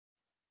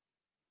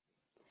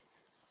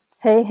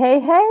Hey, hey,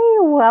 hey,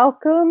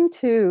 welcome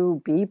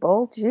to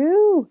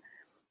beBOLDyou.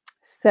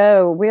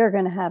 So we're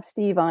going to have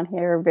Steve on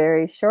here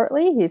very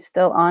shortly. He's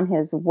still on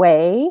his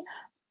way,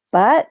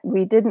 but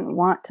we didn't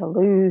want to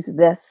lose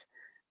this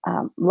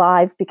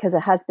live because it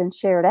has been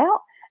shared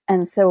out.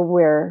 And so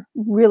we're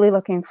really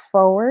looking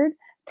forward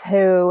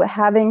to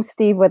having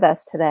Steve with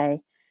us today.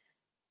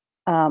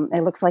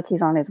 It looks like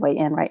he's on his way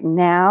in right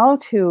now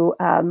to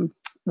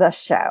the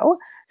show.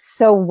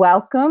 So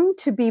welcome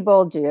to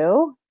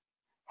beBOLDyou.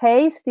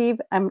 Hey,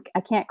 Steve,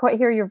 I can't quite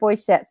hear your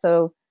voice yet,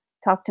 so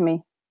talk to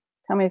me.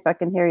 Tell me if I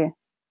can hear you.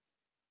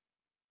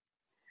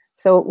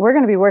 So we're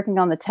going to be working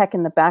on the tech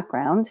in the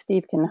background.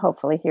 Steve can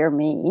hopefully hear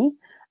me,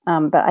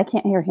 but I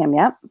can't hear him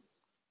yet.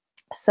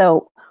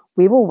 So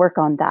we will work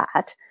on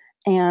that.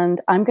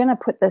 And I'm going to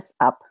put this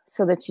up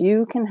so that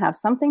you can have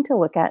something to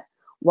look at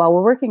while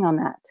we're working on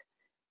that.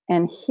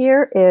 And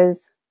here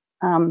is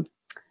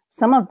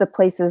some of the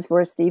places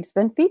where Steve's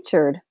been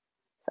featured.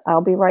 So I'll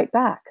be right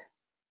back.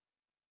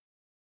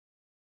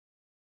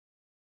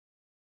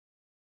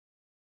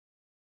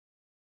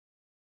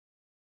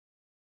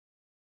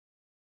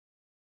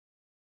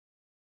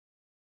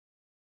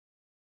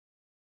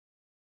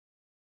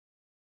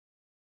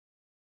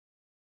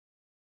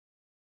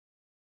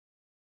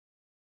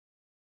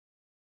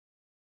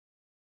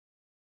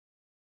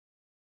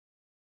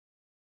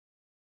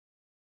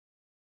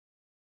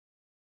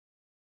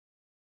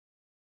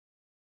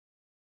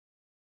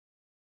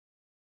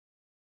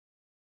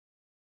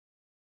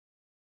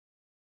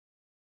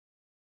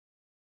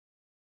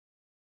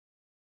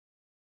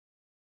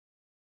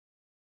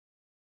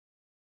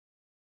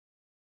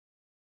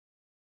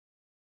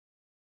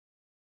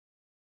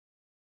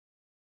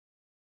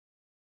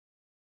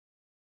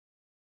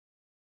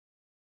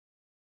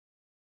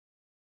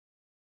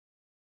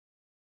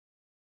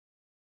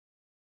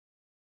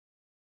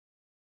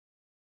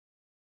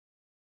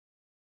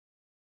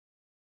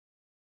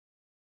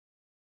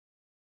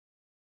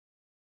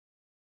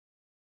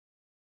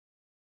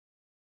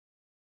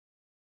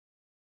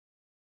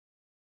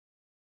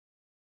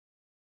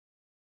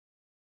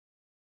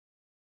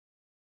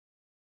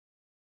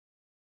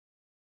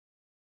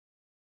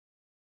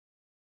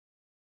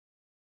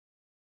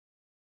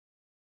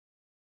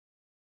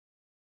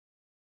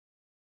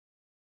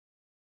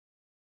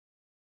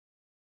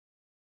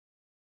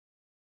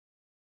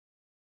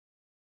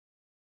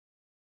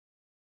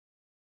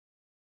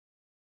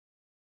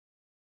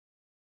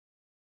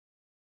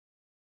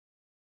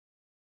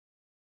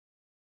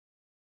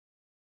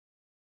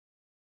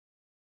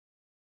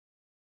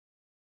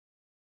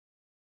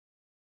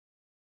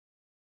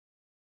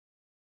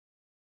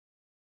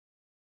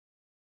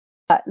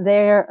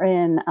 They're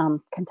in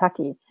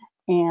Kentucky,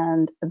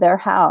 and their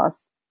house,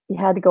 you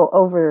had to go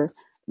over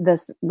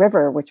this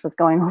river, which was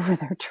going over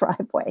their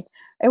driveway.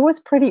 It was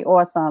pretty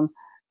awesome.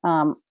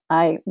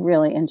 I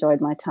really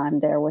enjoyed my time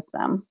there with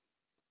them.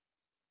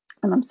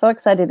 And I'm so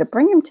excited to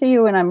bring them to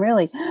you, and I'm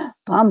really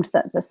bummed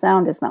that the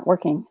sound is not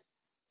working.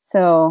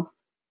 So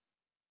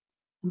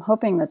I'm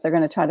hoping that they're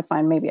going to try to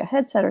find maybe a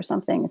headset or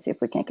something and see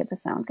if we can't get the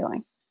sound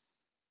going.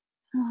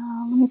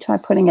 Let me try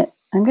putting it.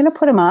 I'm going to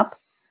put them up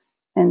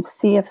and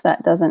see if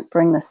that doesn't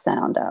bring the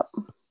sound up.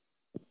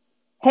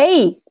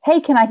 Hey,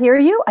 can I hear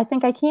you? I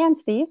think I can,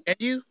 Steve. Can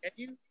you?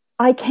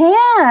 I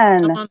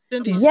can. I'm on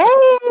Cindy's.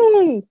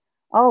 Yay!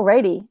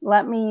 Alrighty,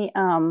 let me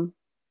Can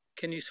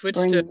you switch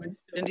to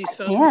Cindy's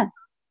phone? Yeah,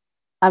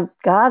 I've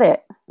got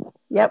it.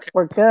 Yep, okay.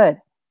 We're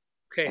good.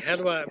 Okay, how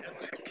do I?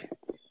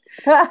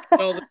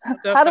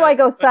 How do I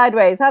go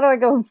sideways? How do I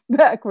go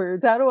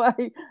backwards? How do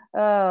I?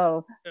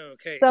 Oh.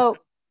 Okay.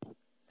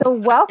 So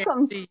welcome. I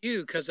can't see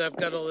you because I've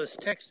got all this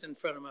text in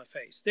front of my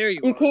face. There you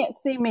are. You can't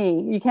see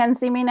me. You can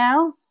see me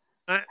now?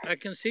 I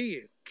can see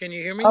you. Can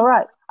you hear me? All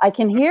right. I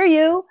can hear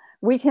you.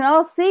 We can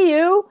all see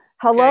you.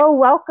 Hello, okay.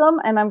 Welcome.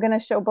 And I'm going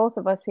to show both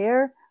of us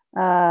here.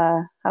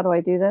 How do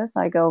I do this?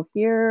 I go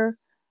here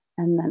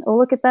and then, oh,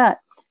 look at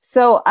that.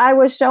 So I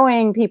was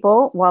showing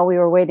people while we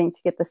were waiting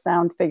to get the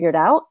sound figured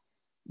out,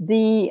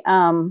 the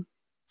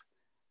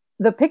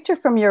picture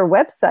from your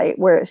website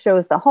where it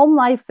shows the home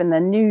life in the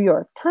New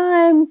York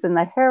Times and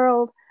the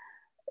Herald.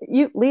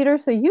 Leader,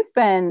 so you've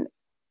been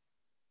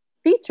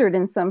featured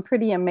in some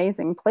pretty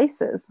amazing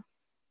places.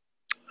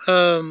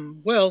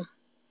 Well.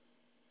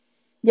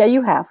 Yeah,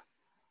 you have.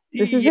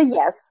 This is a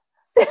yes.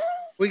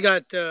 We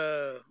got,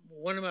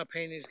 one of my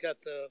paintings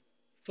got the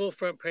full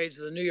front page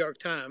of the New York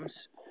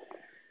Times.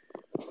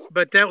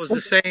 But that was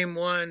the same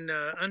one,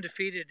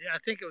 undefeated. I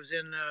think it was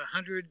in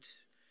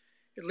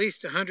at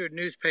least 100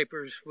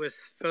 newspapers with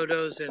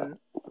photos and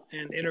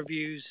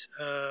interviews.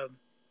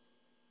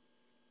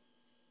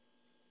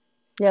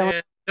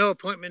 And no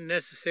appointment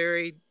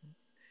necessary.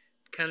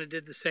 Kind of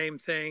did the same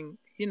thing,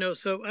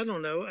 so I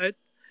don't know.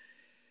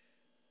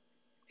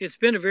 It's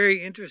been a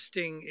very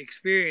interesting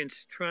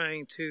experience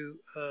trying to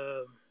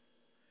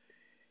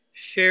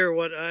share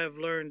what I've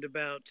learned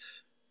about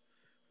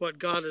what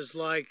God is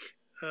like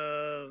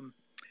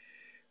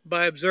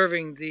by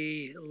observing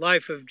the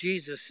life of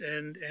Jesus,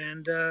 and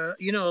a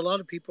lot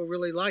of people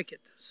really like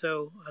it.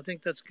 So I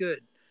think that's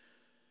good.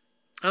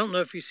 I don't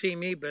know if you see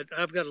me, but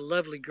I've got a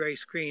lovely gray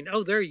screen.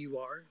 Oh, there you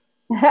are.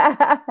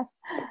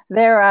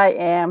 There I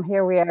am.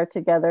 Here we are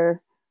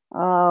together.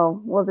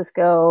 Oh, we'll just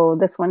go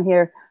this one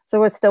here. So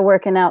we're still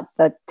working out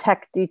the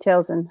tech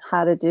details and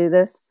how to do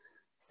this.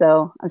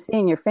 So I'm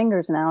seeing your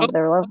fingers now. Oh,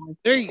 They're lovely.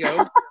 there you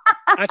go.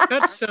 I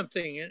touched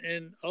something,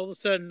 and all of a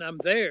sudden I'm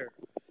there.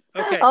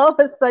 Okay. All of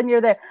a sudden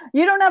you're there.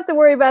 You don't have to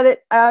worry about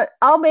it.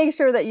 I'll make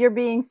sure that you're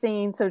being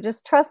seen. So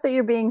just trust that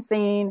you're being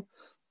seen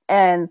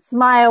and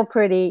smile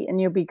pretty and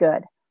you'll be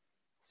good.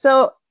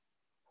 So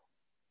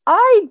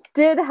I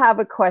did have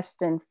a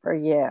question for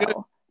you. Good.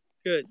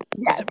 Good.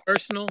 Yes. Is it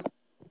personal?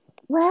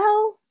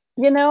 Well,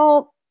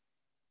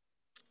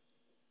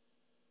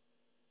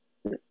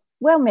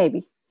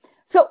 maybe.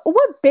 So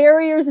what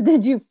barriers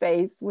did you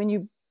face when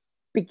you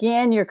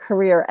began your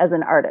career as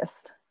an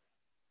artist?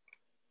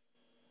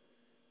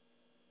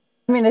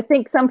 I mean, I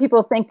think some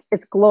people think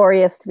it's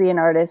glorious to be an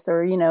artist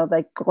or,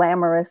 like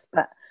glamorous,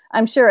 but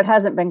I'm sure it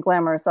hasn't been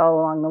glamorous all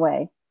along the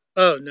way.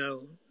 Oh,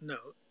 no, no.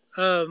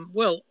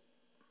 Well,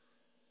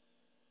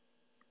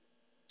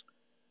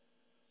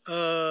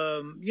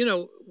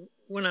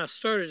 when I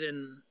started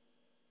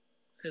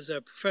as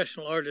a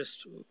professional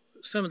artist,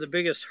 some of the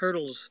biggest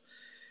hurdles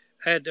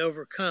I had to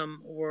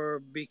overcome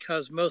were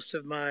because most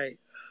of my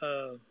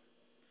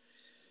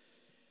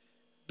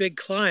big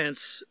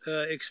clients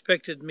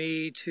expected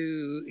me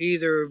to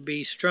either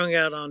be strung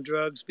out on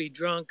drugs, be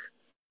drunk,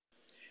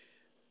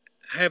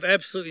 have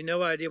absolutely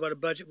no idea what a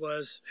budget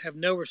was, have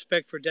no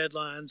respect for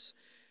deadlines.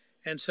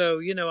 And so,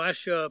 I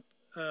show up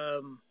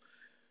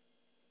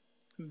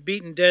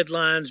beating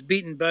deadlines,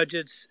 beating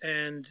budgets,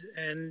 and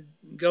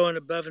going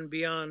above and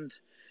beyond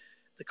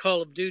the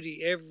call of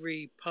duty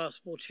every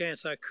possible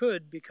chance I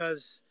could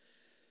because,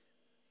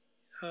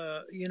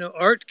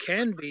 art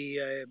can be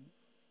a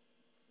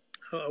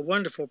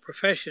wonderful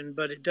profession,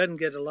 but it doesn't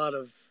get a lot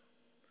of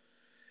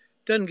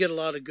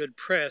good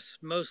press,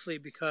 mostly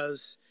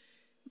because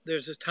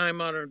there's a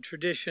time-honored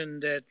tradition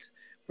that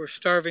we're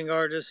starving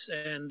artists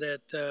and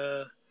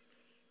that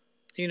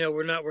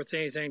we're not worth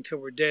anything till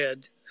we're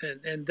dead,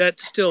 and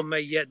that still may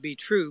yet be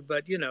true,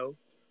 but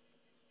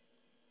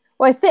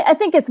Well, I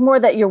think it's more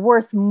that you're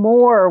worth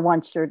more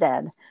once you're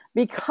dead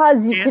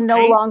because you can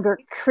no longer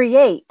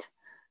create,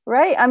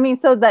 right? I mean,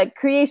 so that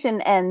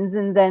creation ends,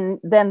 and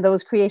then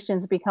those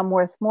creations become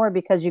worth more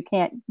because you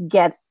can't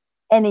get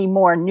any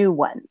more new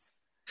ones.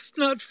 It's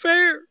not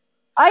fair.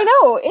 I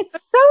know,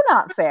 it's so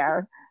not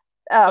fair.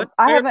 I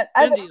haven't.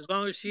 As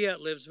long as she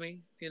outlives me,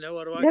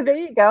 what do I? Yeah, there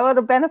you go.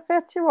 It'll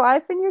benefit your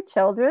wife and your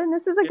children.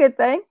 This is a good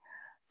thing.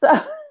 So,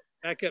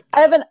 back up.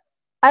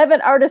 I have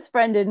an artist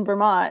friend in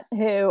Vermont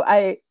who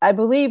I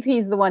believe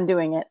he's the one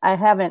doing it. I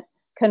haven't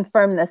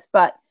confirmed this,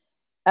 but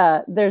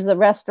there's a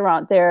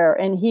restaurant there,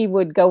 and he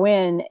would go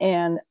in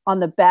and on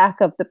the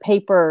back of the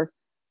paper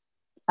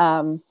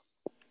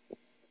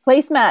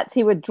placemats,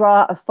 he would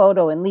draw a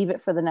photo and leave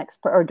it for the next,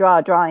 or draw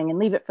a drawing and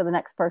leave it for the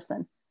next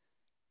person.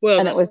 Well,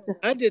 and it was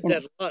just, I did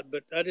that a lot,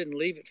 but I didn't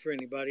leave it for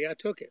anybody. I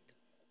took it.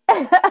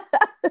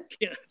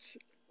 Yes,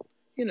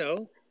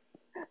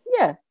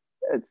 Yeah,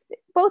 it's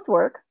both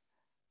work.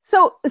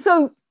 So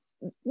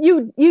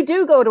you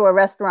do go to a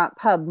restaurant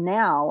pub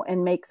now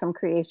and make some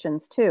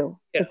creations too.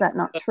 Yeah. Is that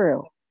not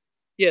true?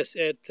 Yes,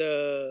 it's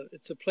a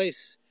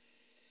place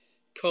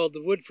called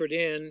the Woodford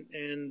Inn,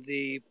 and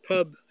the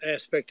pub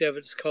aspect of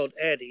it is called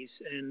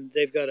Addie's, and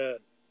they've got a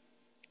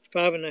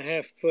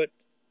 5.5 foot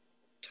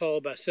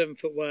tall by 7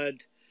 foot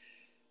wide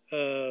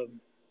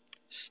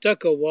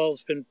stucco wall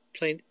that's been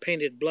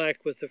painted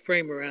black with a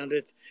frame around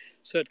it,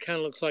 so it kind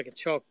of looks like a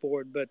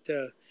chalkboard, but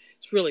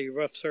it's really a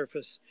rough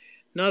surface.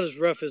 Not as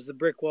rough as the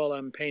brick wall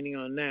I'm painting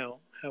on now,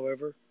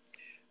 however.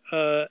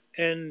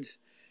 And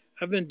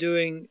I've been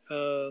doing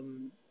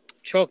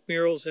chalk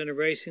murals and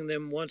erasing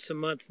them once a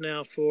month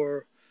now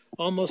for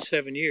almost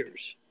 7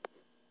 years.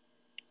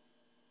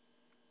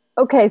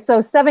 Okay, so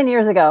 7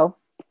 years ago,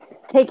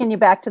 taking you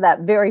back to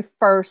that very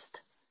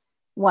first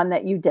one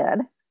that you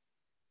did,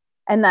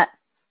 and that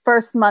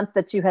first month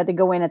that you had to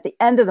go in at the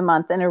end of the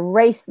month and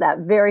erase that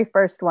very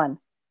first one.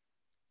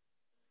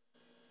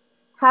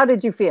 How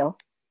did you feel?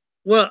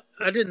 Well,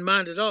 I didn't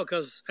mind at all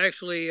because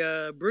actually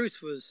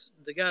Bruce was,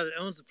 the guy that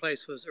owns the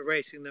place, was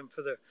erasing them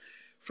for the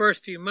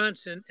first few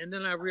months. And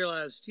then I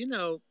realized,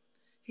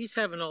 he's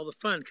having all the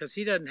fun because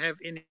he doesn't have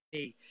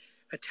any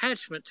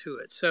attachment to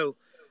it. So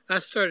I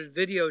started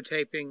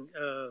videotaping,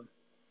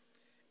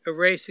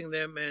 erasing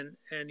them. And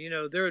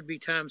there would be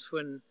times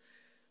when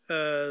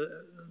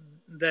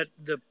that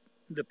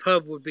the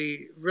pub would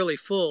be really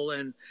full,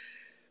 and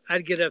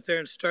I'd get up there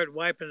and start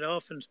wiping it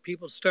off, and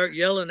people start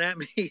yelling at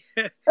me.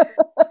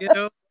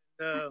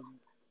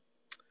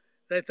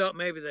 They thought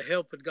maybe the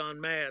help had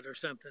gone mad or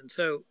something.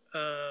 So,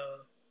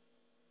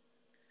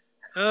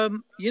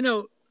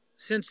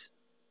 since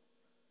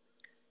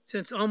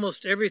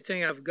almost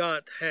everything I've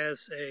got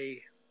has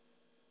a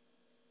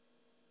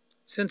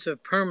sense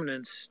of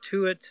permanence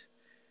to it,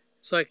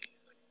 it's like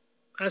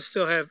I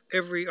still have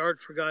every Art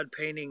for God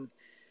painting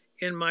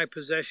in my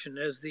possession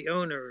as the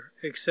owner,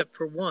 except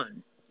for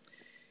one.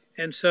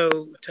 And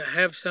so to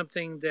have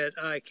something that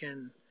I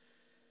can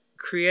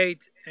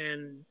create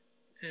and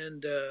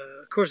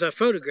of course I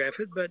photograph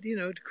it, but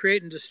to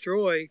create and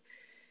destroy,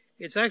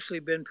 it's actually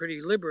been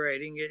pretty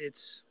liberating.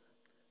 It's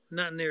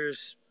not near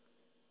as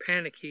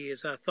panicky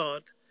as I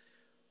thought,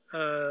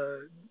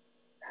 uh,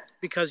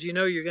 because you're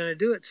going to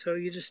do it, so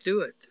you just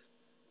do it.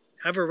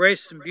 I've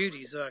erased some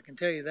beauties, so I can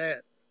tell you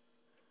that.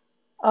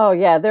 Oh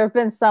yeah, there have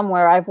been some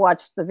where I've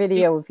watched the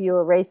video of you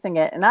erasing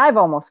it and I've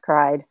almost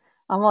cried.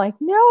 I'm like,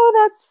 no,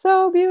 that's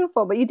so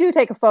beautiful. But you do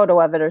take a photo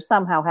of it or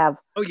somehow have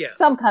Oh yeah,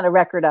 some kind of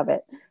record of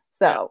it. yeah.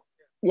 So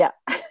yeah.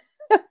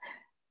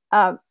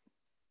 um,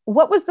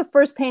 what was the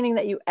first painting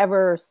that you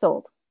ever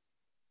sold?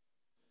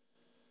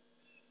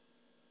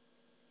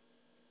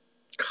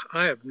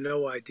 I have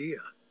no idea.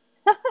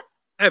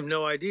 I have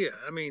no idea.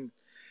 I mean,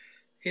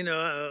 you know,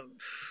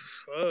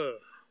 I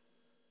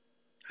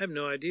have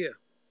no idea.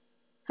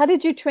 How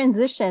did you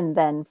transition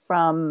then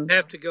from? I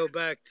have to go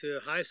back to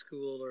high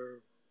school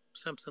or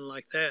something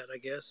like that, I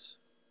guess.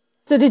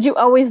 So did you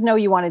always know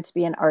you wanted to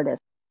be an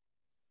artist?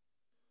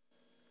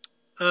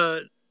 Uh,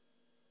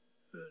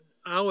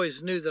 I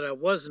always knew that I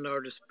was an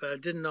artist, but I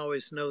didn't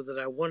always know that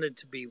I wanted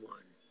to be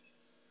one.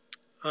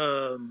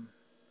 Um,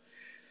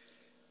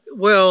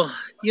 well,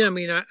 I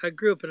mean, I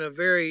grew up in a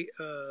very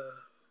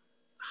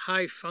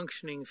high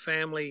functioning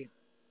family.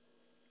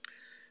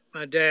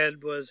 My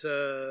dad was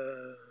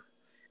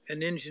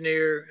an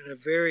engineer and a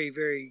very,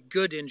 very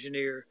good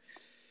engineer,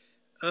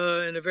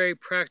 and a very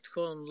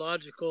practical and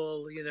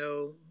logical,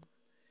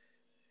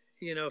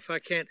 if I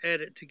can't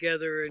add it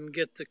together and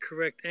get the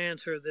correct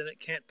answer, then it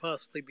can't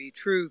possibly be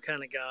true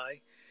kind of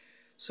guy.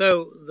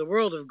 So the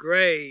world of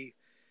gray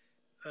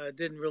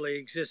didn't really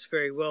exist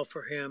very well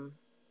for him.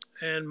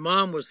 And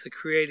mom was the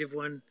creative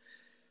one.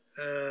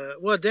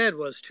 Well, dad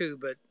was too,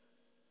 but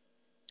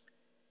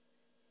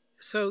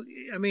so,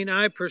 I mean,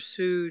 I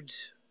pursued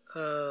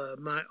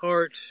my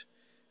art,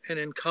 and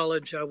in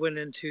college I went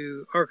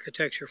into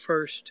architecture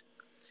first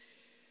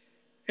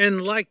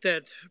and liked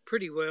that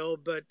pretty well,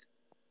 but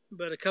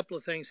a couple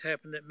of things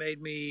happened that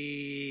made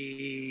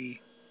me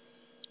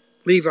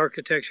leave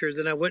architecture.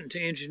 Then I went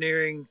into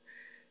engineering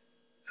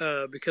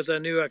because I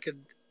knew I could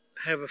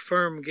have a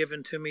firm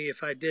given to me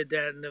if I did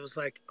that, and it was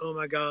like, oh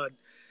my God,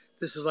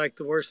 this is like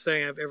the worst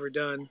thing I've ever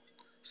done.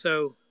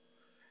 So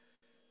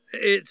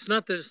it's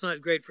not that it's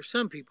not great for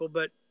some people,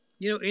 but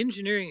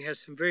engineering has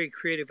some very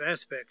creative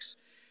aspects.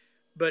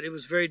 But it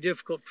was very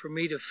difficult for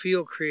me to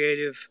feel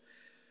creative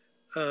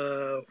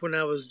when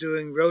I was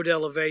doing road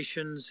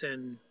elevations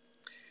and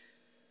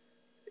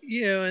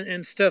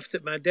and stuff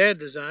that my dad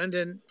designed.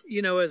 And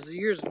as the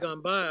years have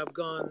gone by, I've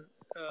gone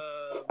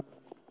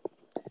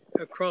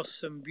across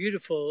some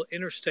beautiful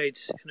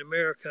interstates in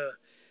America,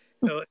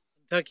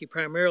 Kentucky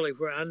primarily,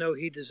 where I know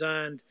he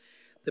designed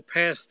the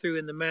pass through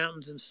in the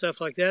mountains and stuff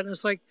like that. And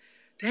it's like,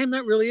 damn,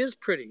 that really is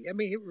pretty. I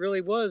mean, it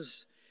really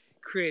was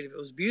creative. It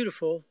was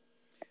beautiful,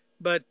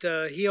 but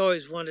he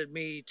always wanted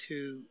me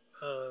to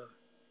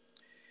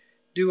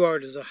do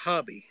art as a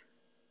hobby.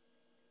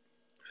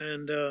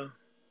 And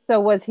So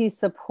was he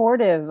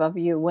supportive of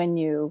you when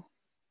you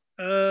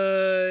uh,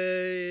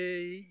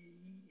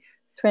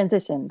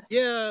 transitioned?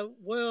 yeah,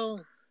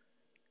 well,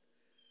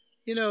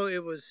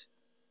 it was,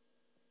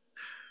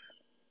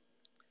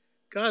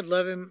 God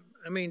love him.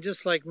 I mean,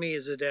 just like me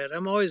as a dad,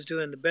 I'm always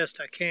doing the best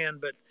I can,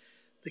 but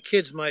the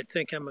kids might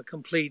think I'm a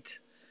complete,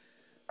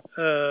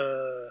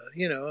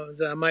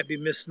 that I might be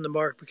missing the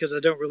mark because I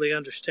don't really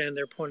understand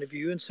their point of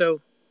view. And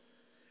so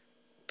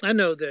I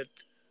know that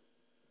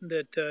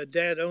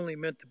Dad only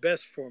meant the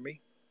best for me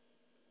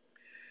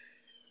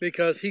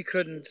because he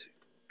couldn't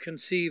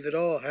conceive at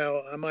all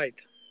how I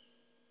might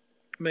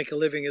make a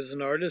living as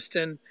an artist,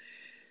 and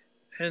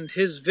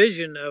his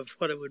vision of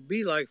what it would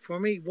be like for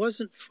me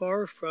wasn't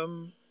far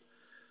from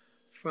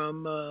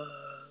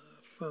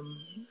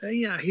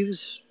yeah, he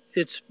was.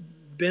 It's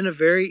been a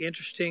very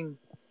interesting,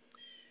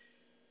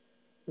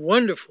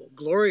 wonderful,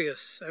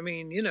 glorious. I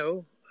mean,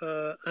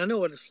 I know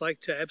what it's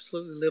like to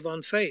absolutely live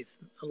on faith.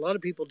 A lot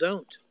of people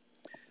don't.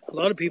 A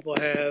lot of people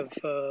have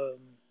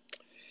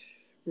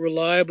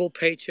reliable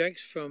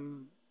paychecks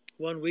from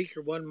one week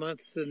or 1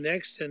 month to the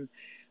next, and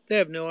they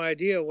have no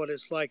idea what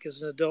it's like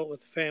as an adult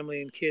with a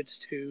family and kids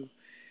to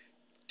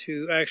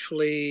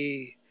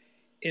actually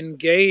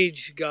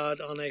engage God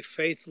on a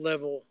faith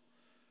level.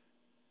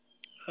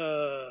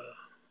 Uh,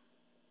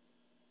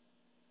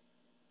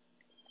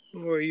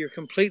 where you're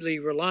completely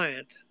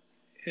reliant,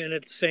 and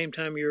at the same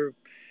time you're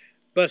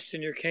busting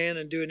your can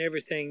and doing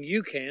everything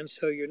you can,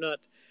 so you're not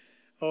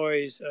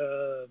always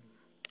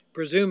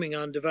presuming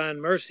on divine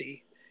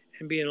mercy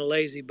and being a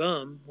lazy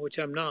bum, which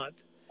I'm not.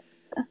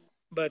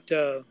 But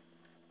well,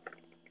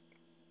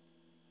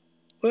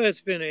 it's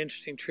been an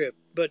interesting trip.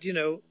 But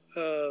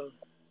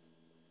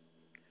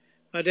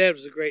my dad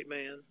was a great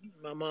man.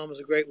 My mom was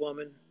a great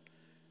woman.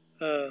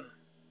 Uh,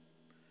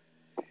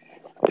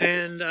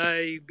 and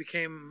I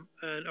became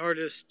an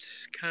artist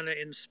kind of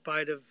in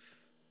spite of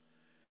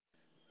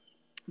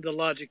the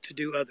logic to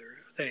do other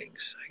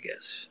things, I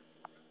guess.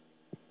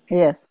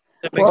 Yes.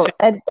 That makes Well,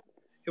 sense.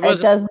 It It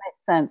wasn't does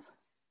make sense.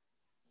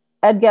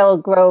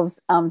 Edgell Groves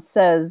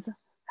says,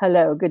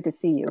 hello, good to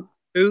see you.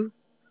 who?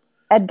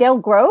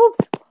 Edgell Groves?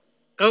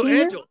 Oh,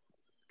 Senior? Edgel.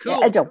 Yeah,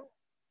 Cool. Edgell.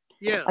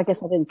 Yeah. I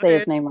guess I didn't say Hi,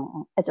 his name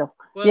wrong. Edgell.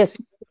 well, Yes,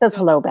 see, it says got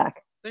hello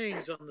back.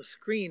 things on the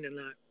screen, and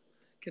I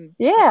can.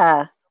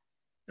 Yeah.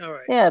 All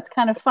right. Yeah, it's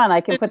kind of fun.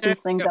 I can You put didn't these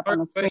ask things me a up on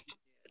hard the screen. question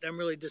yet. I'm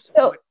really So,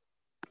 disappointed.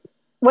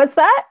 what's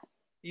that?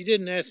 You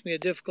didn't ask me a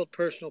difficult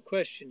personal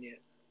question yet.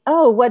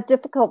 Oh, what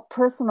difficult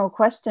personal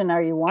question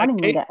are you I wanting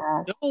me gave. to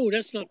ask? No,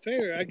 that's not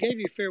fair. I gave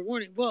you fair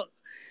warning. Well,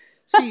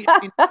 see,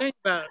 I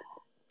mean,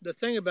 the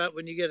thing about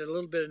when you get a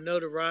little bit of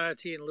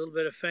notoriety and a little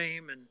bit of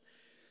fame,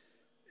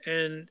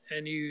 and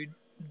you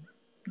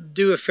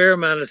do a fair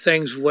amount of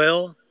things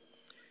well,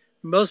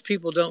 most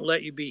people don't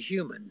let you be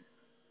human.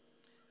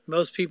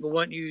 Most people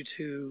want you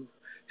to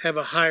have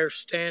a higher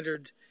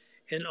standard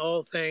in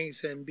all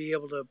things and be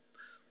able to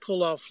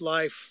pull off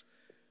life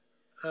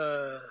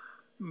uh,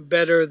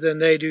 better than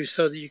they do,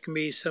 so that you can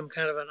be some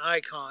kind of an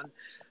icon.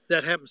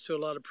 That happens to a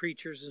lot of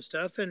preachers and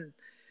stuff, and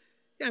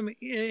I mean,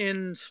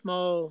 in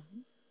small,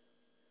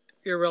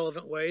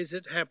 irrelevant ways,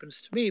 it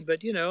happens to me. But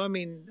I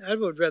mean, I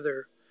would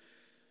rather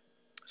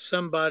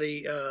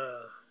somebody,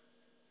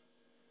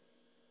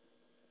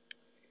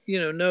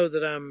 know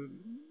that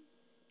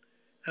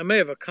I may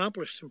have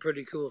accomplished some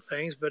pretty cool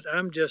things, but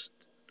I'm just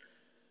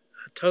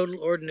a total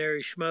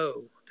ordinary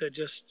schmo that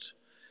just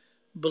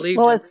believed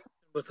Well, in it's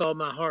with all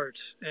my heart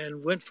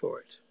and went for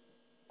it.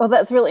 well,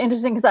 that's really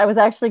interesting because I was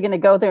actually going to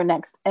go there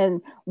next.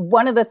 And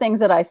one of the things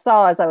that I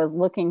saw as I was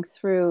looking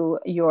through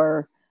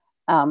your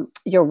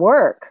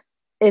work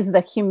is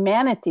the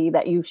humanity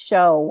that you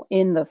show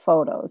in the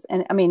photos,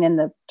 and I mean in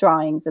the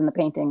drawings and the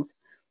paintings,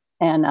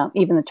 and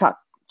even the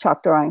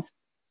chalk drawings.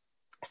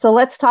 So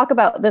let's talk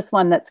about this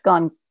one that's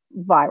gone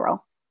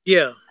viral.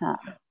 Yeah. Uh,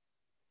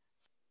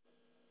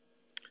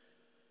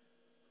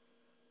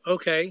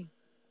 Okay.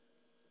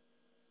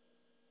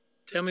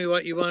 Tell me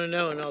what you want to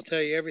know, and I'll tell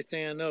you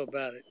everything I know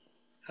about it.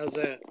 How's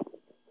that?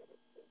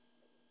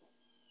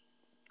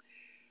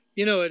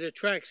 It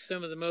attracts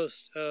some of the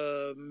most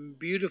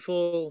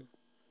beautiful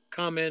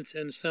comments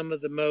and some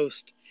of the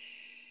most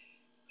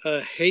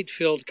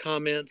hate-filled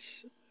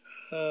comments,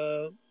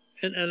 uh,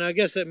 and I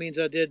guess that means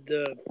I did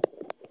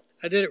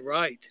it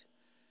right,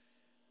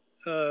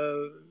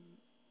 uh,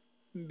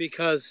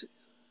 because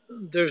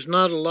there's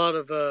not a lot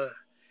of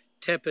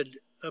tepid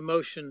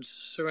emotions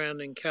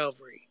surrounding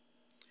Calvary.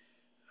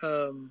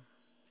 Um,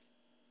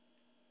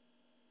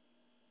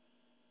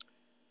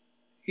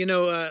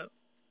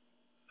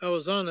 I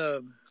was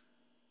I've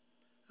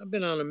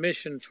been on a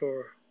mission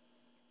for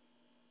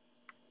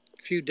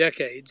a few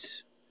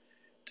decades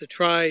to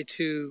try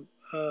to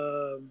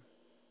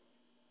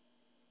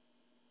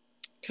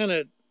kind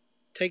of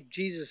take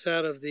Jesus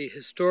out of the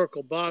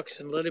historical box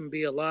and let him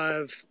be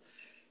alive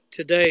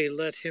today,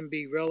 let him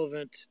be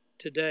relevant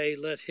today,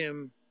 let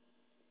him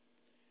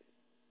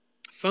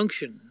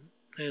function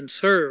and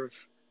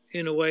serve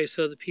in a way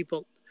so that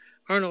people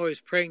aren't always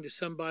praying to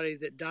somebody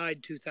that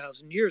died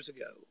 2,000 years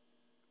ago,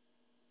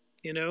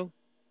 you know?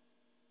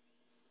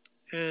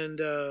 And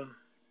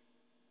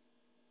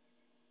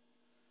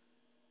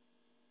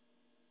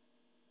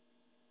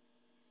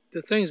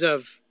the things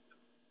I've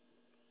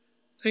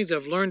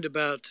learned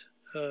about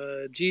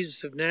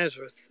Jesus of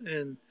Nazareth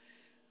and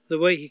the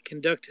way he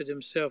conducted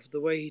himself,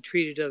 the way he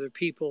treated other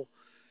people,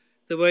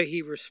 the way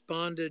he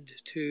responded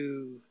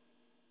to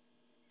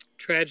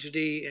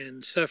tragedy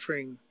and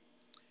suffering.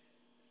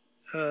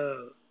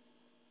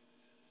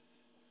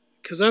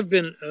 Because I've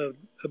been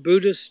a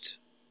Buddhist,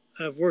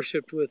 I've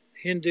worshipped with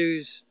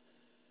Hindus,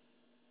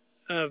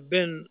 I've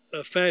been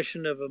a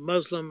fashion of a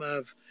Muslim,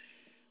 I've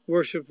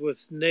worshipped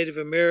with Native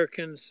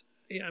Americans.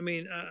 I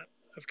mean,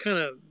 I've kind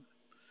of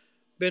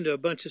been to a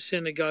bunch of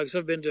synagogues,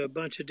 I've been to a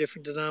bunch of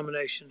different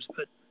denominations,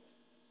 but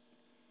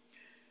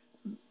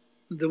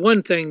the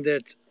one thing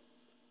that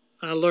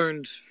I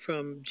learned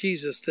from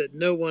Jesus that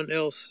no one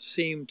else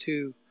seemed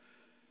to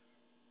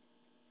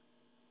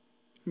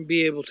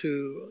be able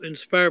to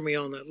inspire me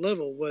on that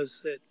level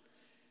was that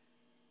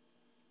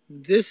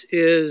this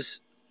is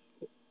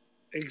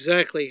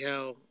exactly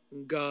how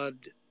God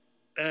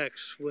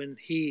acts when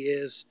he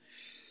is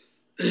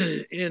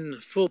in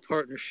full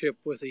partnership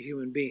with a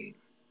human being.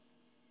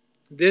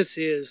 This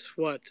is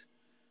what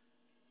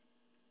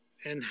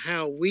and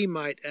how we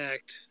might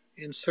act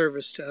in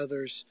service to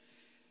others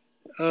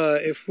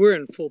if we're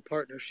in full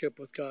partnership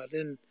with God.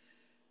 And,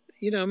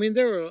 I mean,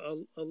 there are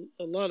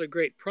a lot of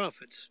great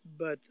prophets,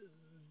 but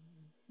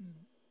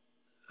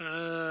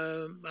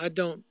I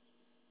don't.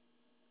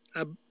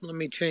 Let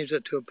me change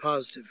that to a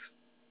positive.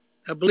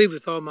 I believe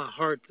with all my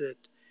heart that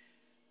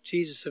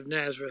Jesus of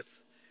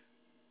Nazareth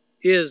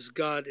is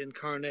God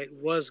incarnate,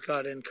 was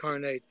God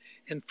incarnate,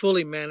 and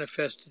fully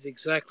manifested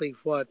exactly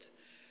what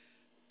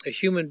a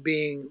human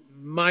being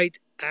might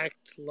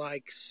act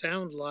like,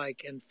 sound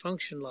like, and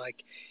function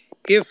like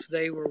if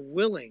they were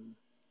willing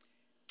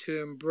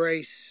to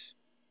embrace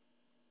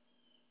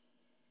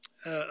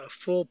a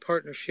full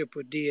partnership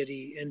with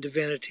deity and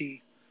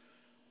divinity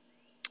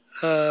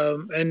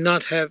and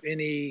not have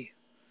any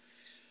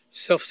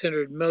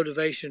self-centered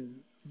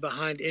motivation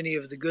behind any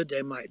of the good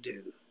they might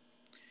do.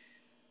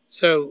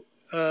 So,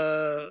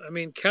 I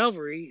mean,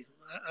 Calvary,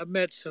 I've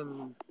met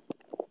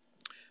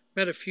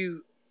a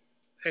few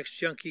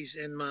ex-junkies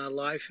in my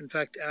life. In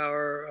fact,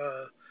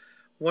 our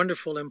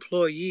wonderful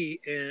employee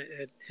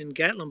in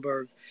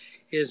Gatlinburg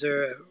is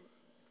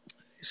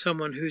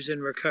someone who's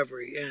in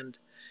recovery,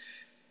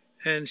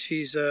 and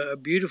she's a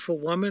beautiful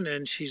woman,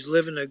 and she's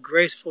living a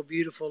graceful,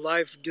 beautiful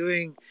life,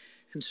 doing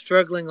and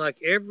struggling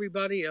like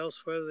everybody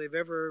else, whether they've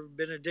ever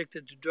been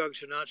addicted to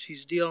drugs or not.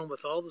 She's dealing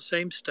with all the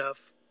same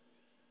stuff,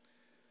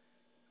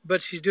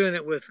 but she's doing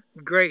it with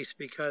grace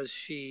because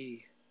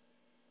she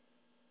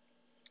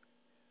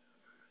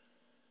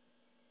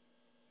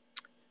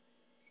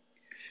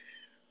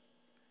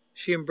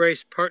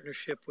embraced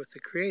partnership with the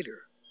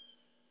Creator.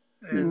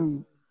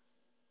 And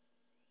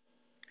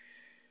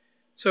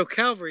so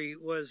Calvary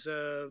was,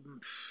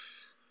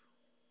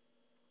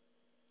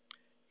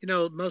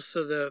 most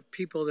of the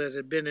people that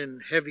had been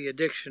in heavy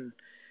addiction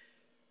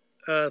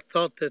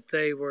thought that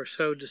they were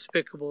so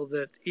despicable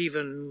that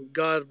even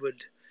God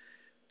would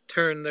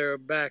turn their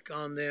back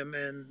on them,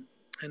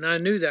 and I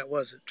knew that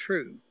wasn't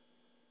true.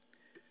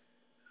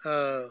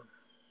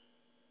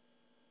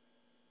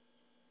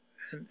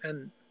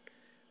 And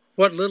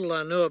what little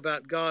I know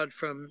about God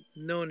from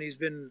knowing He's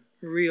been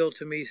real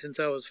to me since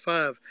I was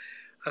 5,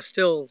 I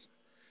still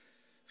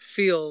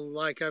feel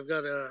like I've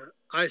got a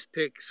ice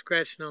pick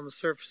scratching on the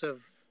surface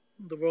of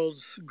the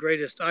world's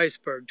greatest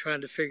iceberg,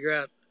 trying to figure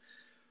out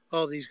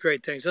all these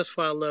great things. That's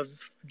why I love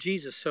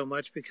Jesus so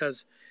much,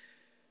 because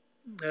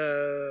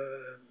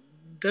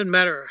doesn't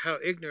matter how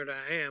ignorant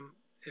I am,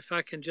 if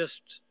I can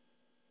just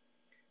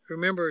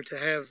remember to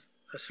have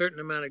a certain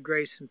amount of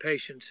grace and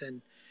patience,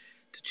 and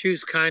to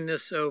choose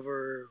kindness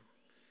over,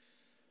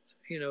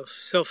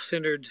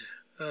 self-centered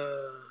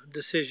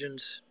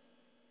decisions,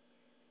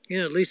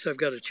 at least I've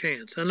got a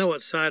chance. I know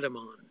what side I'm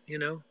on,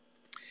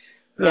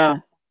 Yeah.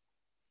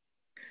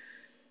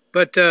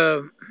 But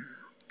there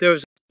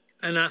was,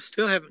 and I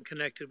still haven't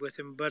connected with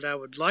him, but I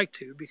would like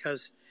to,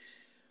 because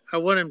I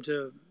want him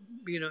to,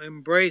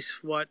 embrace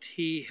what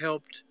he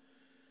helped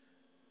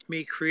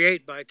me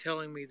create by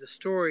telling me the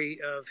story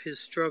of his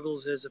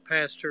struggles as a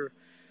pastor,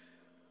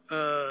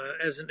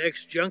 as an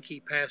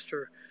ex-junkie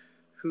pastor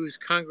whose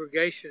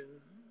congregation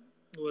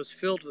was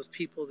filled with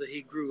people that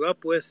he grew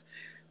up with.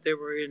 They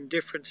were in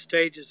different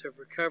stages of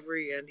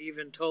recovery, and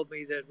even told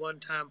me that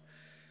one time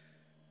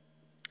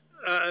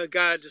a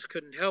guy just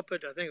couldn't help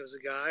it. I think it was a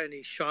guy, and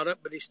he shot up,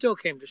 but he still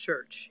came to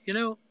church,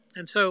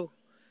 And so,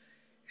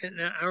 and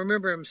I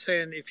remember him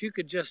saying, if you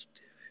could just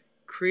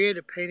create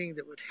a painting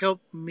that would help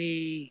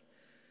me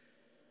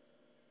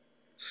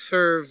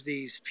serve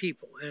these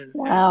people. And,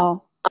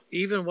 wow. and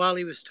even while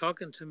he was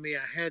talking to me,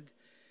 I had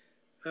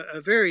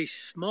a very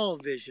small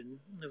vision.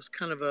 It was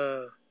kind of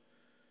I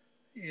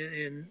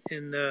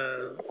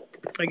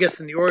guess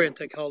in the Orient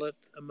they call it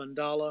a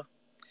mandala.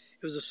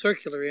 It was a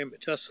circular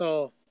image. I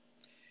saw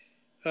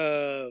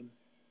the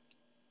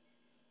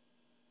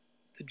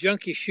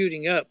junkie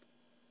shooting up,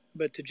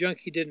 but the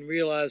junkie didn't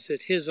realize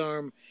that his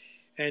arm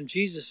and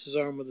Jesus'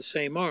 arm were the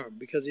same arm,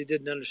 because he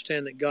didn't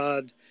understand that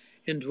God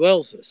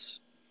indwells us.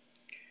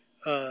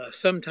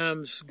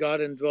 Sometimes God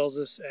indwells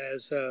us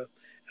as a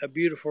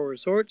beautiful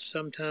resort.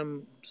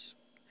 Sometimes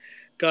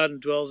God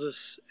indwells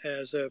us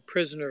as a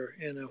prisoner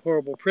in a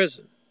horrible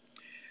prison.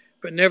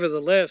 But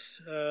nevertheless,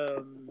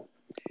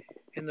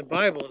 in the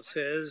Bible it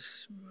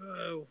says,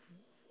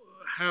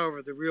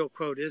 however the real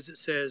quote is, it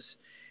says,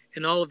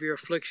 in all of your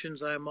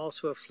afflictions I am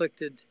also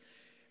afflicted,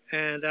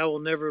 and I will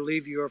never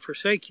leave you or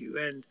forsake you.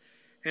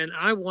 And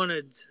I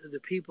wanted the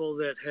people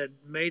that had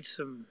made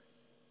some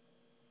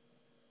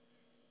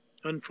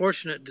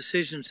unfortunate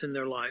decisions in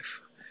their life,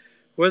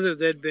 whether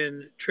they'd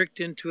been tricked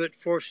into it,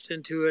 forced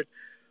into it,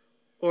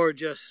 or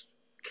just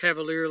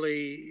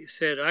cavalierly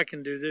said, I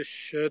can do this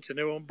shit and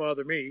it won't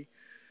bother me,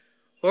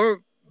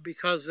 or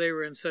because they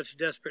were in such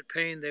desperate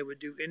pain they would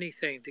do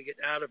anything to get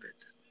out of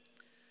it.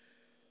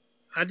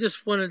 I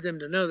just wanted them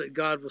to know that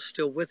God was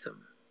still with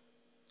them.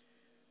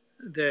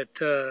 That,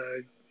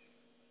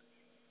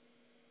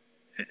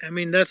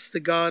 that's the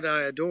God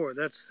I adore.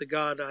 That's the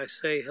God I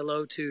say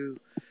hello to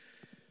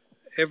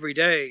every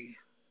day.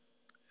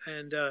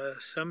 And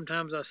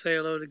sometimes I say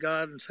hello to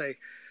God and say,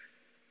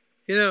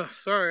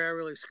 sorry, I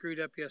really screwed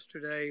up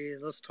yesterday.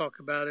 Let's talk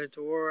about it.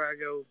 Or I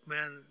go,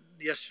 man,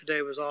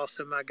 yesterday was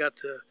awesome. I got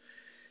to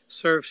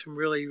serve some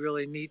really,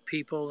 really neat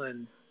people.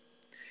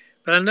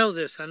 But I know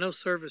this. I know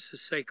service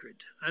is sacred.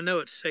 I know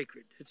it's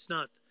sacred. It's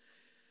not.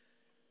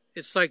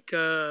 It's like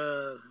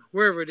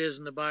wherever it is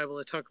in the Bible,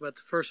 they talk about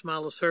the first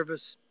mile of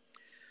service,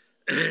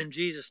 and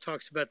Jesus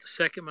talks about the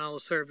second mile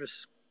of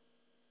service.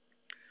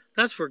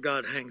 That's where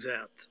God hangs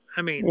out.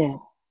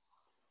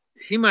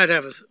 He might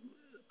have a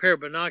pair of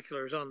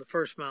binoculars on the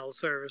first mile of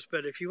service,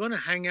 but if you want to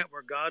hang out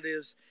where God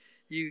is,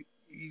 you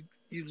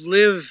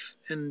live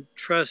and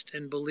trust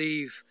and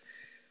believe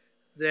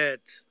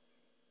that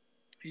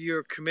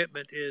your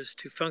commitment is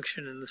to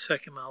function in the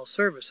second mile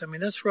service. I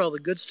mean, that's where all the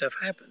good stuff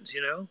happens,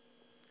 you know?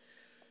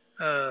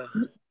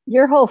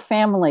 Your whole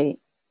family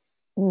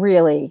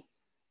really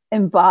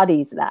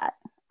embodies that.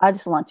 I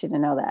just want you to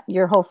know that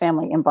your whole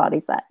family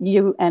embodies that.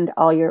 You and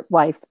all your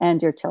wife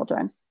and your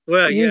children.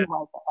 Well, You, yeah.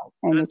 wife,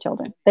 and your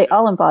children. They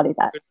all embody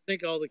that. I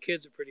think all the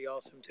kids are pretty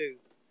awesome too.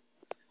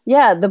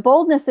 Yeah, the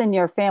boldness in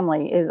your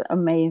family is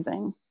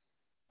amazing.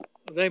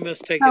 They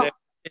must take it out of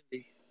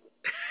Cindy.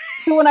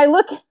 So when I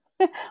look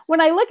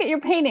at your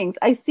paintings,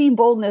 I see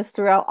boldness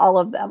throughout all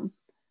of them.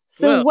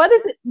 So Well, what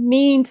does it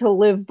mean to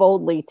live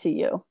boldly to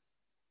you?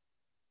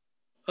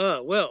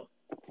 well,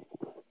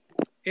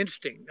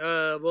 interesting.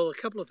 Well, a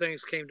couple of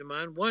things came to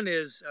mind. One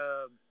is,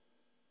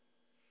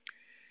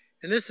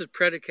 and this is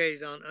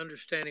predicated on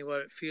understanding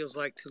what it feels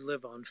like to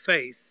live on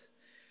faith.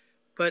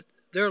 But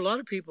there are a lot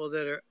of people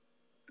that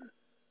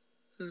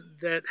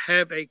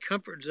have a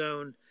comfort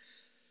zone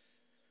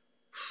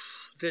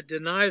that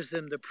denies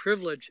them the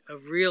privilege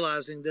of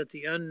realizing that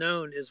the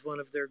unknown is one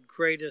of their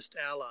greatest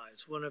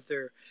allies, one of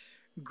their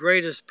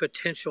greatest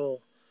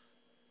potential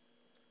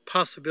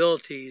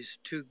possibilities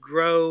to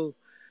grow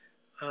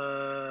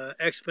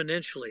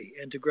exponentially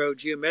and to grow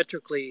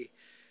geometrically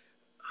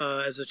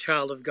as a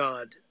child of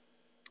God.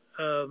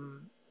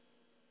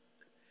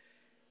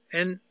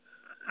 And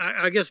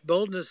I guess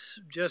boldness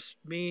just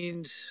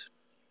means,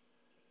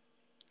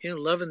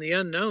 loving the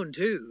unknown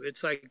too.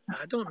 It's like,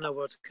 I don't know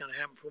what's going to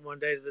happen from one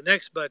day to the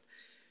next, but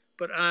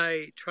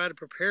I try to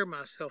prepare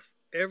myself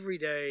every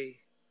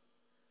day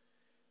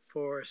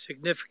for a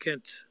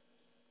significant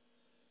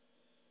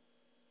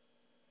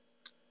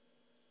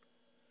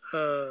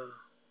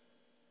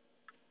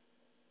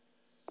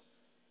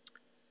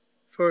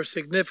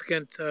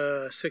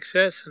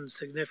success and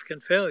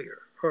significant failure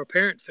or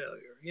apparent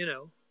failure,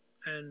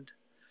 and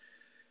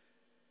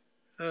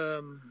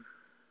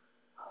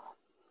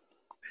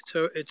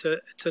it's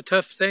a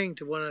tough thing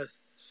to want to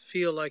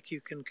feel like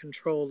you can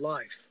control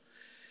life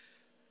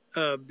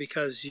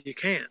because you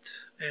can't,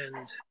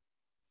 and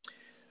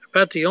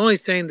about the only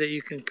thing that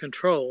you can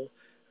control.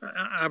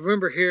 I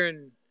remember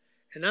hearing,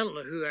 and I don't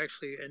know who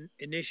actually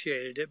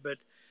initiated it, but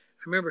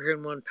I remember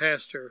hearing one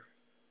pastor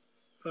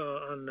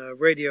on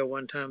radio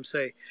one time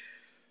say,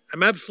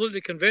 "I'm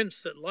absolutely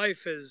convinced that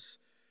life is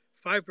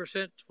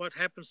 5% what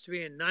happens to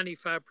me and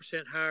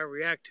 95% how I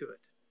react to it."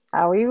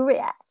 How you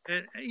react.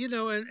 And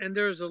and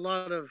there's a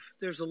lot of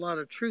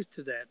truth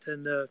to that.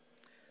 And the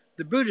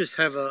Buddhists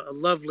have a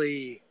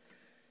lovely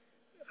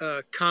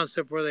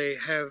concept where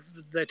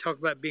they talk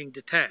about being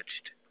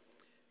detached,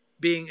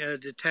 being a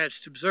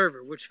detached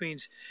observer, which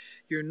means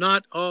you're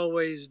not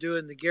always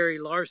doing the Gary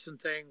Larson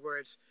thing where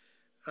it's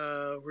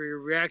where you're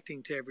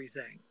reacting to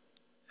everything.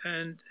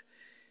 And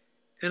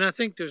I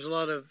think there's a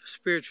lot of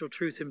spiritual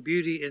truth and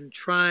beauty in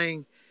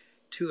trying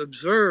to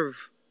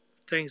observe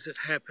things that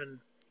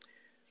happen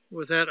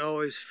without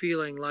always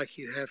feeling like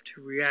you have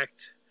to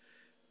react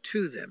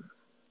to them.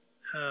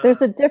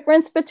 There's a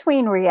difference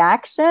between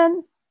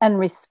reaction and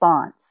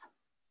response.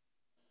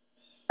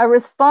 A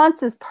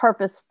response is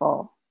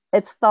purposeful.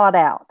 It's thought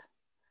out.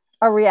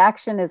 A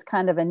reaction is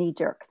kind of a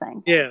knee-jerk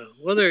thing. Yeah,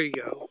 well, there you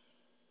go.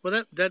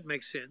 Well, that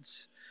makes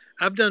sense.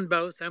 I've done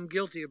both. I'm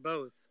guilty of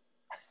both.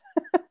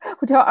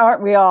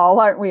 Aren't we all?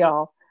 Aren't we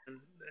all?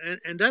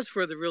 And that's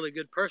where the really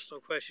good personal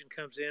question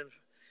comes in.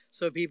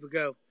 So people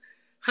go,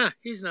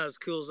 he's not as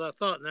cool as I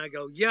thought. And I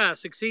go, yeah, I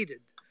succeeded.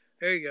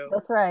 There you go.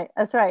 That's right.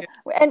 That's right.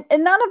 And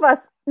none of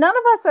us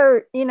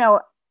are,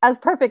 as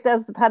perfect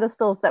as the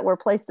pedestals that we're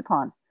placed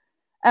upon.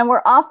 And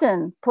we're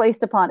often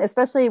placed upon,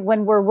 especially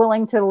when we're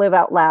willing to live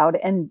out loud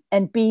and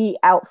be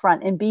out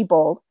front and be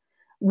bold.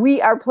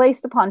 We are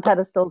placed upon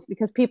pedestals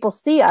because people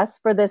see us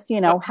for this,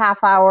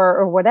 half hour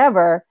or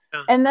whatever.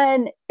 Yeah. And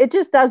then it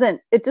just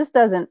doesn't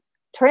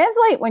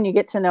translate when you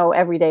get to know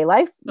everyday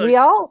life. Look, we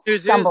all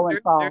stumble and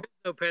fall. There's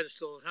no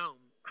pedestal at home.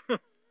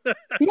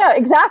 Yeah,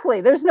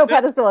 exactly. There's no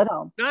pedestal at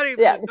home. Not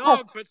even the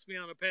dog puts me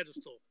on a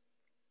pedestal.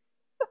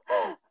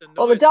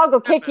 Well, the dog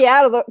will kick you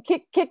out of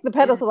kick the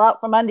pedestal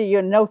out from under you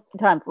in no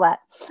time flat.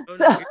 Oh,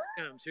 so.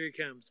 No, here he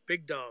comes.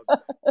 Big dog.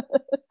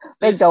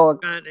 Big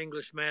dog. Giant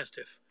English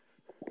Mastiff.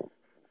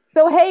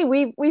 So hey,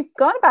 we've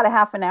gone about a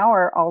half an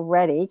hour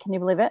already. Can you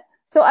believe it?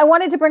 So I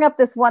wanted to bring up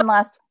this one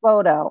last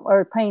photo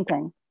or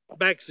painting.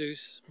 Back,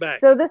 Zeus. Back.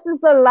 So this is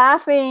the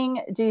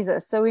laughing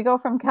Jesus. So we go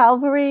from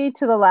Calvary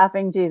to the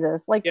laughing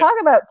Jesus. Talk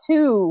about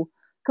two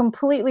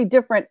completely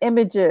different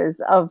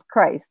images of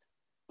Christ.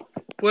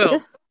 Well,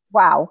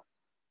 wow.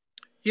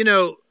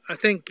 I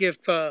think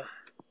if I've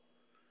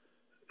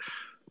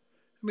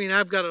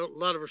got a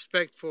lot of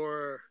respect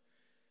for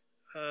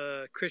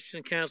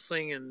Christian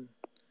counseling and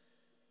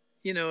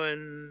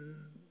and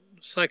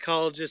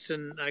psychologists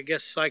and I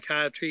guess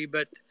psychiatry,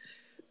 but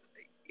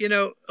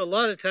a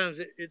lot of times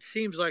it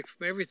seems like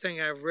from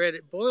everything I've read,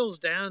 it boils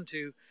down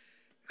to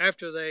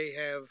after they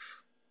have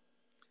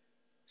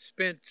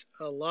spent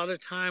a lot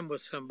of time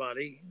with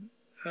somebody,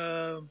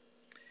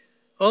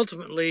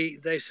 ultimately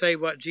they say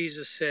what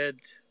Jesus said,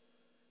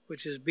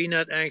 which is be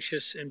not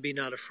anxious and be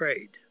not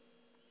afraid.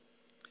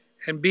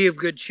 and be of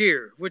good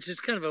cheer, which is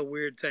kind of a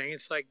weird thing.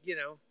 It's like,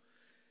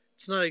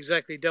 it's not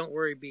exactly don't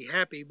worry, be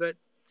happy, but,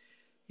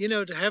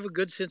 to have a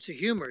good sense of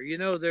humor.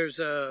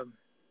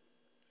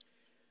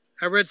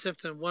 I read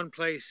something in one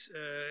place,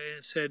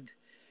 it said,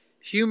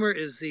 humor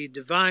is the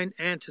divine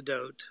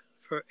antidote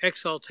for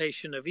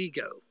exaltation of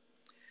ego.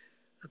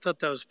 I thought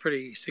that was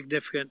pretty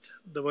significant,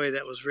 the way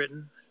that was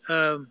written.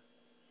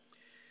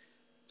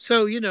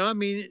 So, I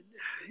mean,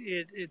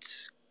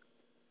 it's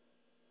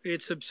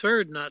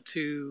absurd not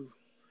to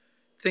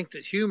think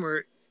that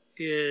humor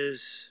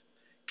is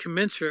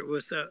commensurate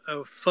with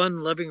a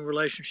fun, loving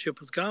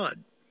relationship with God.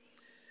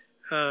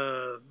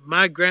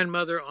 My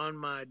grandmother on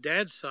my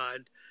dad's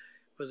side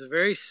was a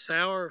very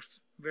sour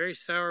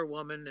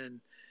woman,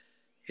 and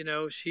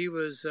she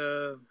was,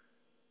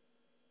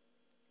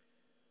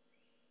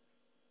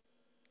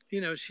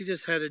 she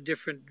just had a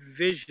different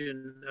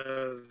vision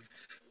of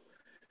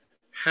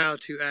how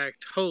to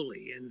act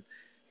holy, and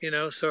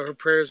so her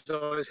prayers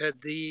always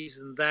had these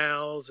and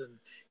thous, and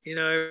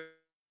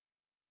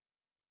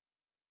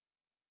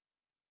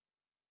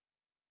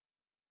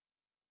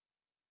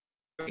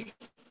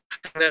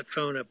that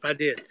phone up. I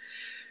did.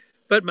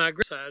 But my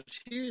grandson,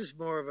 she's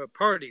more of a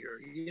partier.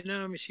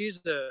 I mean, she's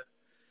an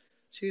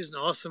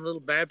awesome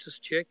little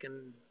Baptist chick,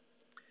 and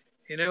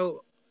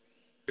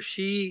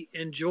she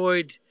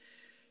enjoyed.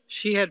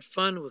 She had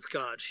fun with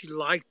God. She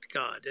liked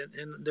God,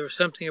 and there was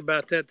something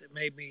about that that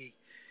made me.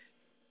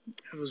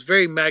 It was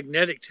very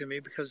magnetic to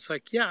me, because it's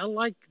like, yeah, I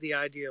like the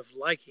idea of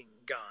liking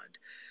God.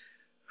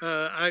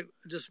 I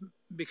just,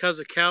 because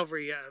of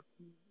Calvary, I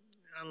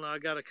don't know. I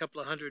got a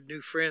couple of hundred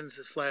new friends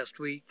this last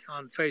week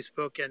on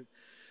Facebook, and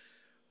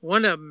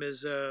one of them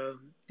is a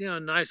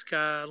nice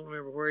guy. I don't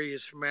remember where he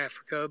is, from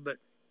Africa,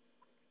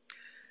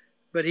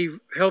 but he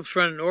helps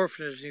run an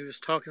orphanage, and he was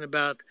talking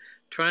about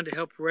trying to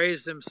help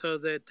raise them so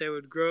that they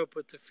would grow up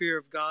with the fear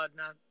of God.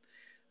 And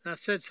I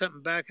said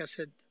something back. I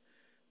said,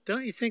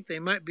 don't you think they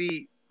might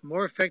be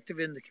more effective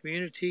in the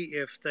community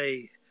if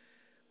they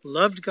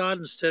loved God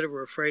instead of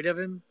were afraid of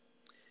him?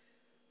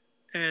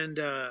 And,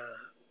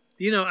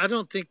 I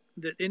don't think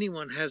that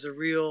anyone has a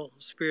real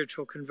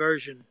spiritual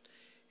conversion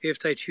if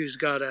they choose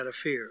God out of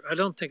fear. I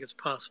don't think it's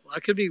possible. I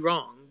could be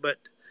wrong, but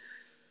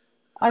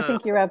I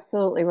think you're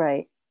absolutely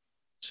right.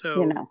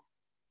 So,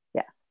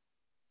 Yeah.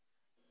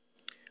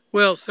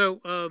 well,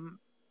 so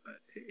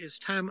is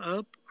time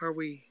up? Are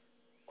we?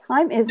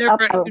 Time is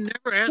up. You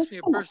never asked me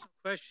a personal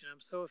question.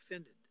 I'm so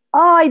offended.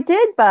 Oh, I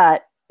did,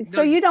 but so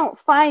No, you don't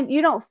find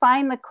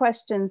the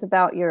questions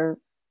about your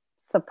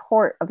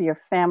support of your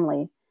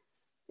family,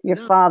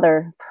 your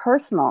father,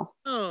 personal.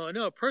 Oh,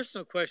 no, a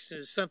personal question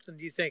is something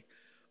you think,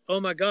 oh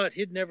my God,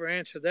 he'd never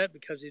answer that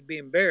because he'd be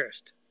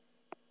embarrassed.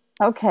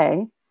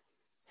 Okay.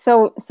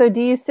 So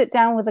do you sit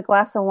down with a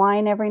glass of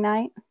wine every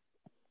night?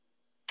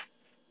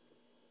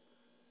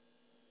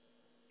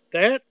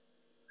 That?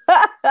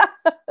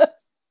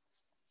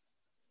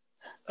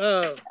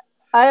 I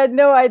had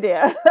no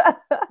idea.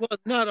 Well,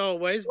 not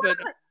always, but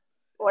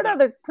what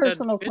other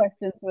personal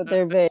questions would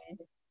there be?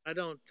 I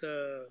don't.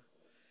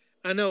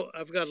 I know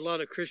I've got a lot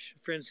of Christian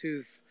friends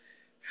who've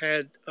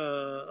had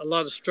a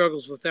lot of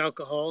struggles with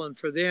alcohol, and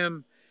for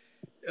them,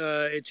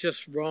 it's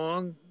just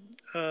wrong,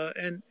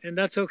 and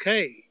that's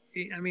okay.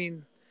 I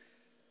mean,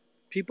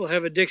 people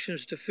have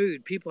addictions to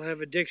food. People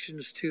have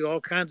addictions to all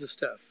kinds of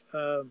stuff.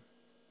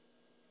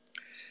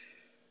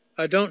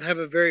 I don't have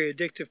a very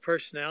addictive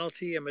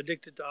personality. I'm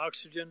addicted to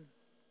oxygen,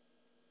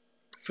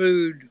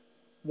 food,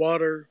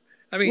 water.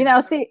 I mean,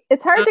 see,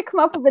 it's hard to come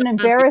up with an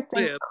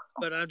embarrassing.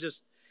 But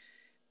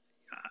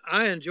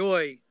I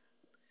enjoy.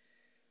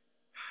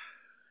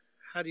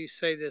 How do you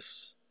say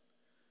this?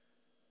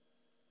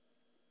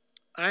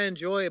 I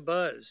enjoy a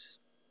buzz.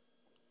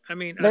 I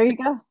mean, there you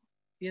go.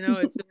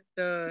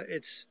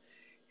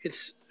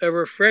 It's a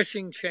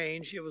refreshing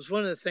change. It was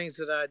one of the things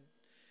that I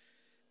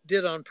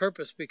did on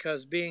purpose,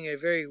 because being a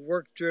very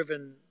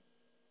work-driven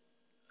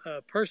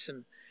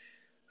person,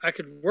 I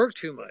could work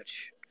too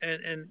much,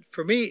 and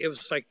for me, it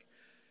was like,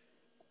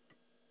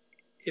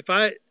 if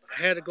I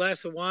had a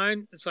glass of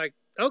wine, it's like,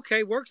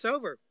 okay, work's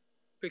over,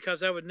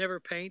 because I would never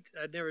paint,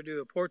 I'd never do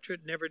a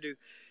portrait, never do.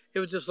 It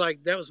was just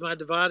like, that was my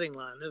dividing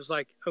line. It was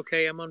like,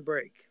 okay, I'm on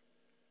break.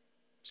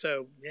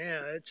 So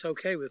yeah, it's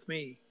okay with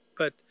me,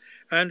 but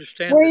I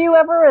understand. Were you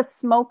ever a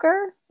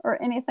smoker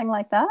or anything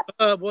like that?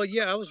 Well,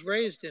 yeah, I was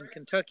raised in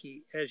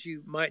Kentucky, as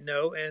you might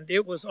know, and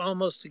it was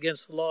almost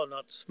against the law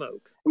not to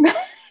smoke.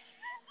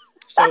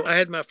 So I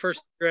had my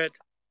first cigarette.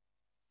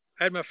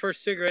 In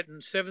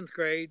 7th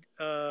grade.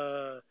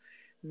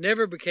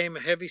 Never became a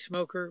heavy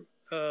smoker,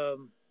 but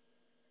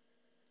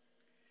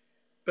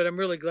I'm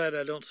really glad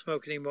I don't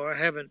smoke anymore. I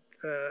haven't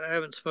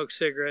smoked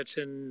cigarettes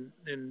in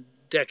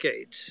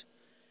decades.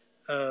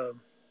 I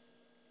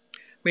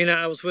mean,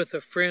 I was with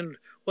a friend.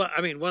 Well,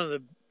 I mean, one of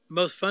the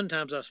most fun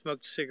times I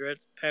smoked a cigarette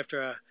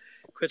after I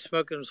quit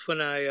smoking was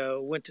when I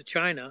went to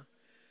China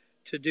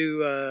to do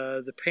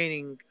the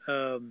painting,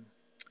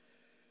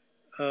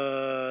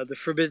 The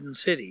Forbidden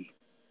City.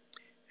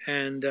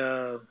 And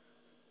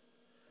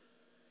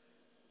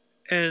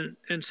And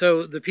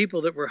so the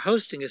people that were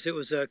hosting us, it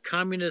was a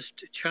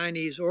communist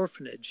Chinese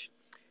orphanage.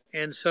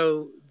 And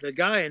so the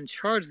guy in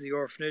charge of the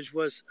orphanage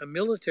was a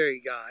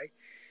military guy.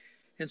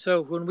 And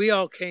so when we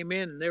all came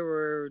in, there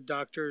were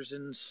doctors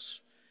and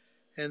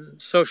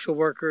social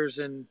workers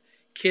and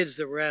kids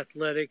that were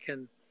athletic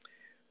and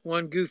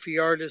one goofy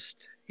artist,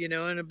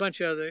 and a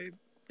bunch of other.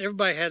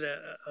 Everybody had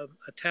a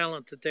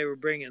talent that they were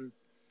bringing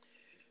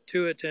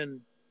to it,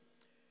 and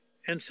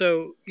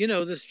so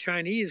this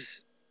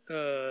Chinese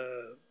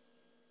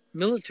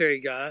military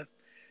guy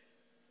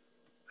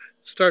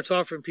starts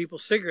offering people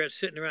cigarettes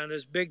sitting around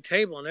this big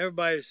table, and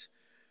everybody's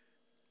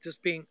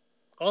just being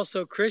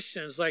also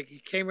Christian. It's like he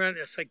came around and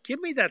it's like, give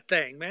me that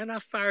thing, man. I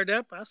fired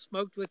up. I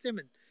smoked with him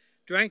and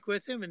drank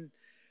with him. And,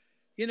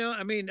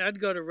 I'd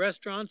go to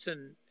restaurants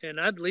and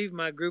I'd leave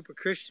my group of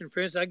Christian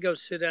friends. I'd go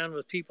sit down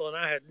with people and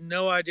I had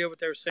no idea what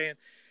they were saying.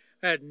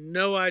 I had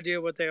no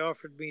idea what they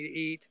offered me to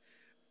eat.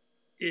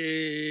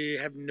 I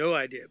have no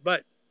idea.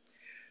 But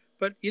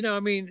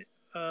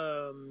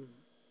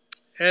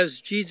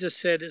as Jesus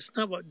said, it's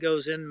not what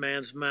goes in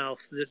man's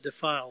mouth that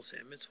defiles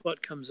him. It's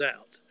what comes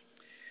out.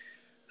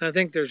 And I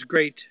think there's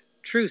great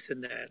truth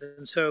in that.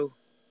 And so,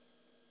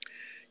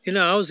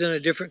 I was in a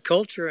different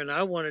culture and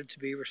I wanted to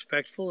be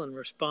respectful and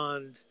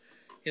respond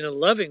in a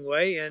loving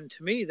way. And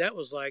to me, that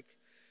was like,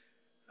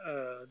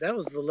 that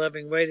was the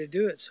loving way to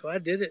do it. So I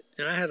did it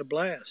and I had a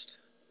blast.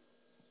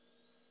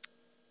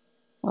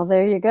 Well,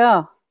 there you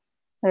go.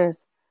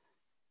 There's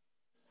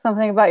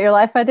something about your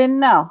life I didn't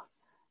know.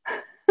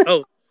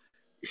 Oh,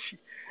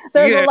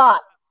 there's a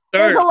lot.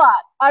 There's a lot.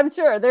 I'm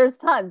sure there's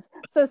tons.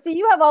 So see,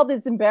 you have all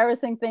these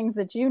embarrassing things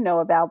that you know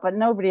about, but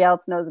nobody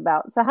else knows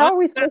about. So how are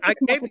we supposed to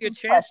come up with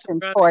these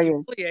questions for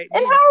you? And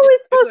how are we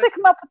supposed to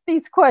come up with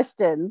these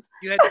questions?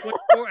 You had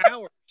 24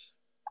 hours.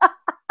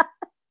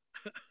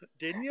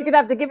 Didn't you? You're going to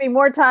have to give me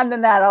more time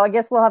than that. I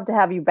guess we'll have to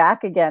have you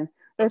back again.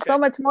 There's so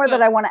much more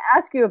that I want to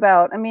ask you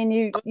about. I mean,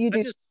 you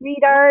do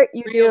street art,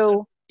 you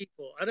do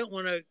people. I don't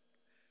want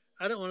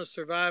to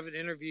survive an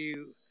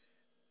interview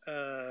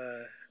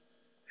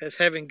as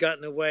having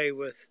gotten away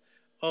with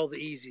all the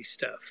easy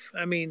stuff.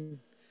 I mean,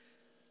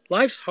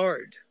 life's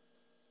hard.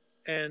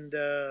 And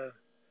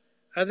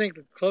I think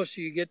the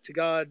closer you get to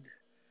God,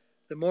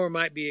 the more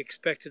might be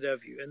expected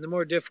of you and the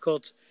more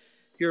difficult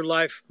your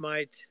life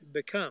might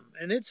become.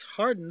 And it's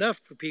hard enough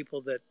for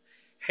people that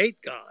hate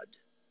God.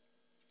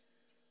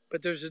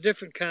 But there's a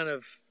different kind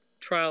of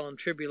trial and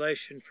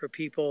tribulation for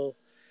people.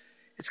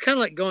 It's kind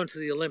of like going to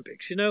the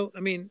Olympics.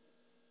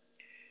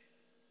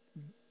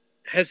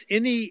 Has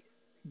any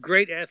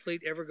great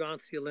athlete ever gone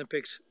to the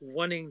Olympics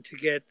wanting to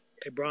get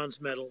a bronze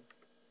medal?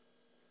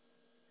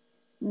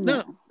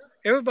 No.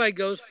 Everybody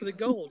goes for the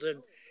gold.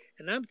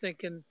 And I'm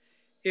thinking,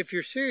 if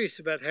you're serious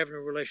about having a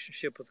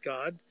relationship with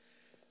God,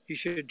 you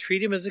should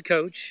treat him as a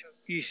coach.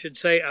 You should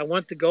say, I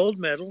want the gold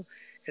medal.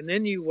 And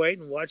then you wait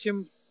and watch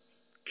him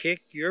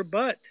kick your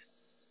butt.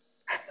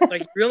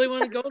 Like, you really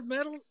want a gold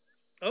medal?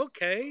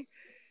 Okay.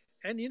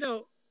 And,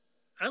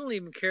 I don't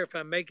even care if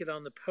I make it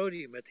on the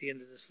podium at the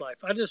end of this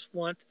life. I just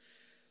want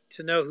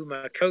to know who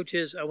my coach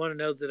is. I want to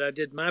know that I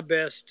did my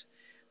best.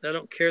 I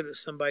don't care that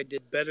somebody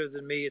did better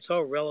than me. It's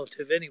all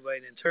relative anyway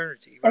in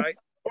eternity, right?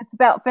 It's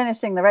about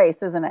finishing the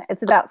race, isn't it?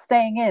 It's about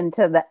staying in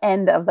to the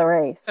end of the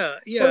race. Yeah.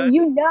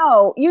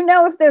 So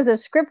if there's a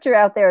scripture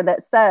out there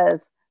that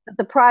says that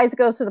the prize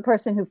goes to the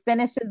person who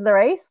finishes the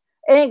race,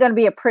 it ain't going to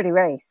be a pretty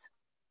race.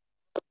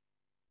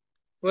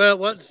 Well,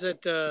 what's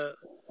it?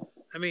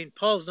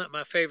 Paul's not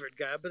my favorite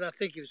guy, but I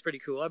think he was pretty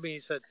cool. He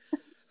said, I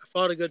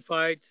fought a good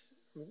fight.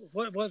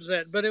 What was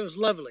that? But it was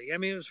lovely.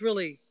 It was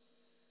really,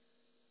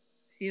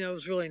 it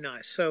was really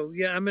nice. So,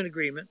 yeah, I'm in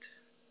agreement.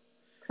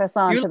 Press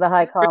on to the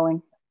high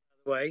calling.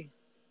 Way.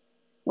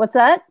 What's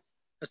that?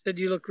 I said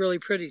you look really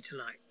pretty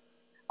tonight.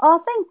 Oh,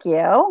 thank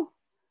you.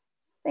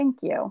 Thank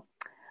you.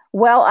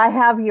 Well, I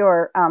have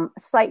your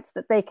sites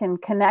that they can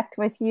connect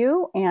with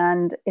you.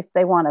 And if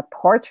they want a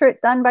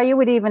portrait done by you,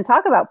 we'd even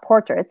talk about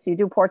portraits. You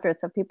do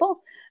portraits of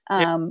people.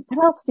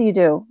 What else do you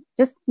do?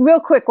 Just real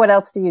quick, what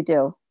else do you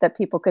do that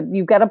people could,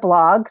 you've got a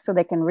blog so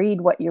they can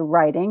read what you're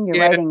writing.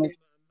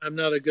 I'm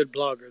not a good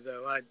blogger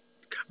though.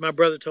 My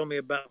brother told me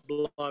about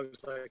blogs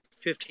like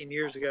 15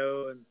 years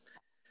ago. And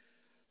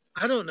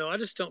I don't know. I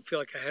just don't feel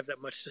like I have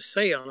that much to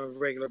say on a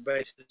regular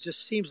basis. It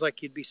just seems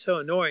like you'd be so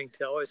annoying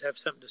to always have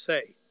something to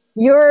say.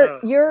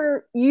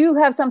 You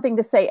have something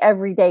to say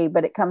every day,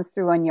 but it comes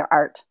through on your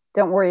art.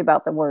 Don't worry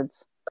about the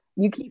words.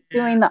 You keep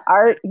doing the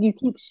art. You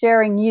keep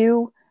sharing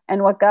you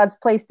and what God's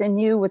placed in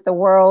you with the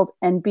world,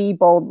 and be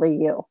boldly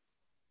you.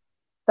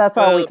 That's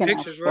all we can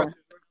ask for.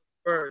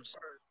 Words.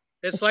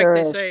 It's like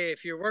they say,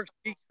 if your work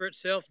speaks for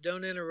itself,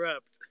 don't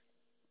interrupt.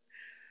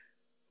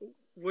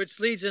 Which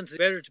leads into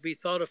better to be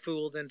thought a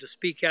fool than to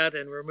speak out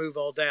and remove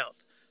all doubt.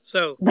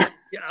 So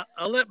yeah,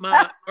 I'll let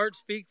my art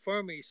speak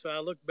for me so I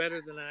look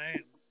better than I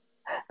am.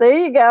 There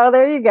you go.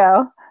 There you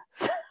go.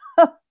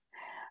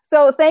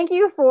 So thank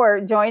you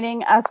for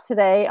joining us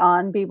today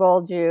on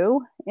beBOLDyou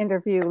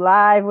interview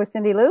live with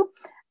Cyndilu.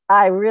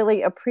 I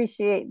really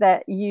appreciate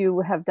that you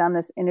have done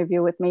this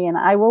interview with me, and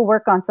I will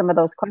work on some of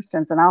those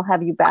questions, and I'll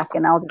have you back,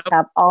 and I'll just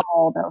have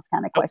all those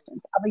kind of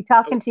questions. I'll be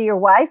talking to your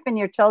wife and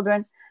your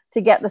children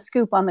to get the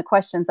scoop on the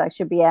questions I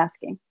should be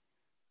asking.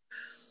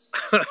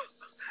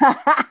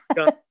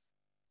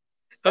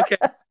 Okay.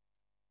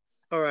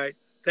 All right.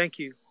 Thank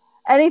you.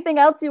 Anything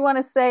else you want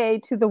to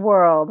say to the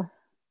world?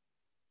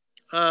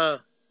 Well,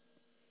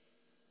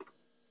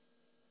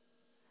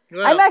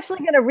 I'm actually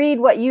going to read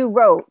what you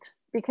wrote,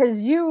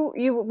 because you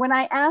when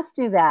I asked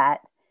you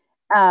that,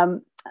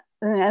 and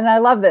I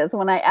love this,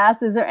 when I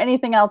asked, is there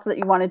anything else that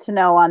you wanted to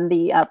know on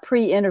the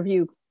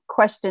pre-interview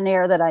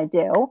questionnaire that I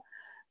do,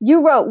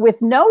 you wrote,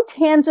 with no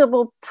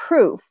tangible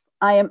proof,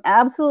 I am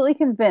absolutely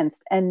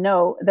convinced and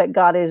know that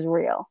God is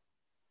real.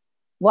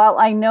 While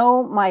I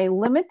know my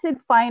limited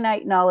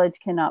finite knowledge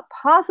cannot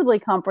possibly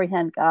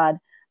comprehend God,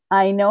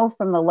 I know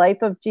from the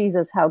life of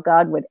Jesus how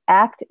God would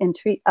act and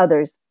treat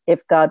others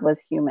if God was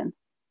human.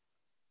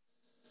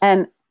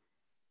 And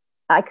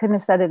I couldn't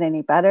have said it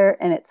any better.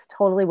 And it's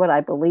totally what I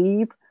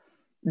believe,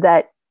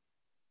 that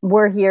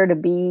we're here to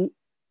be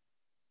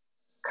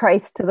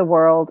Christ to the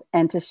world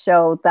and to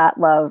show that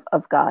love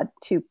of God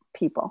to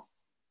people,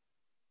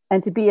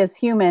 and to be as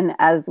human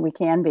as we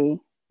can be,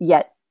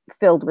 yet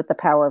filled with the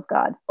power of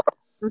God.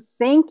 So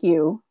thank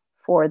you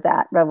for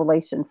that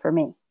revelation for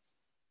me.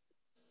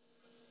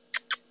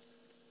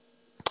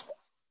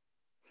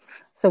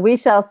 So we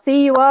shall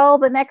see you all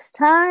the next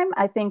time.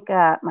 I think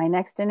my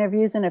next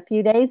interview is in a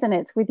few days, and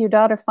it's with your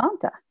daughter,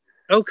 Fanta.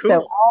 Oh, cool. So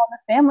all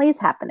the family is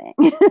happening.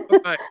 All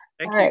right.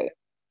 Thank all you. right.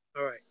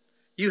 All right.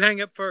 You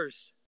hang up first.